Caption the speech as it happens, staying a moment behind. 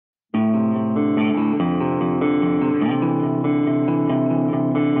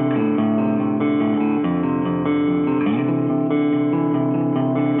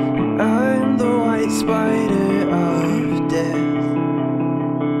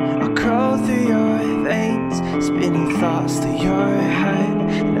through your veins, spinning thoughts through your head.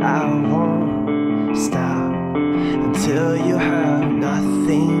 And I won't stop until you have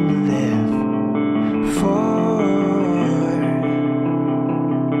nothing to live for.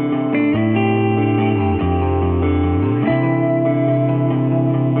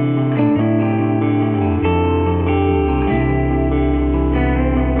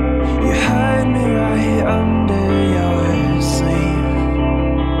 You hide me right under your sleeve,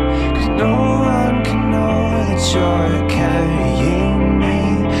 'cause no one can know that you're carrying me.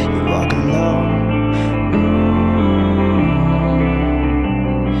 You walk alone,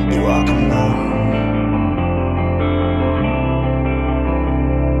 you walk alone.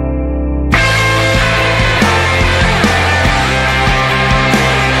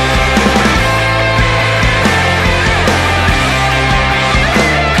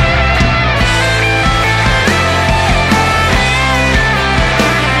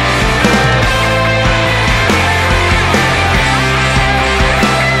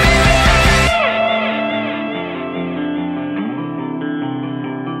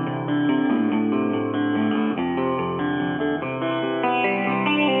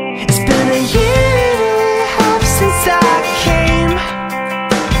 It's been a year and a half since I came,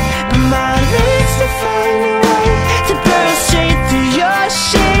 but my legs still find a way to burrow straight through your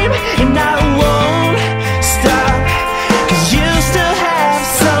shame. And I won't stop, 'cause you still have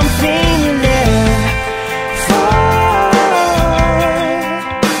something to live for.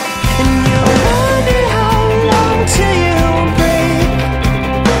 And you wonder how long till you break,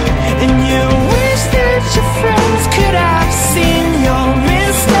 and you wish that your friends could have seen your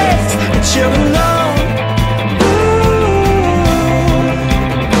mistakes. But you're alone, ooh,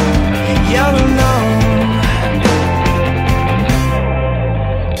 you're alone.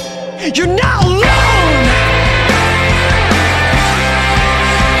 You're not alone.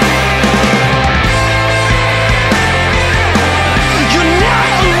 You're not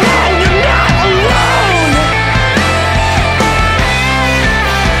alone. You're not alone.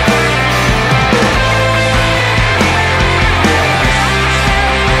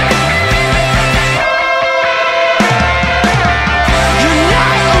 You're not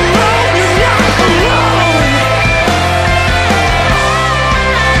alone. You're not alone.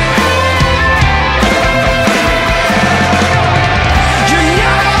 You're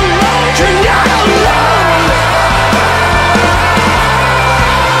not alone. You're not alone.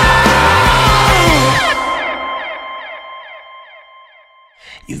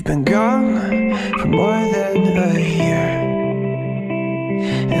 You've been gone for more than a year,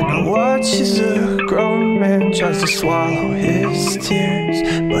 and I watch as a grown man tries to swallow his tears,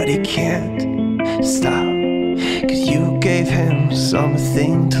 but he can't stop, 'cause you gave him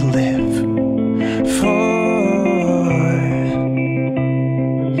something to live for.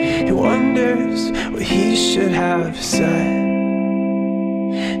 He wonders what he should have said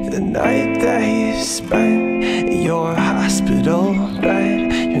the night that he spent in your hospital bed.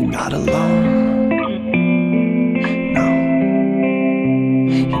 You're not alone.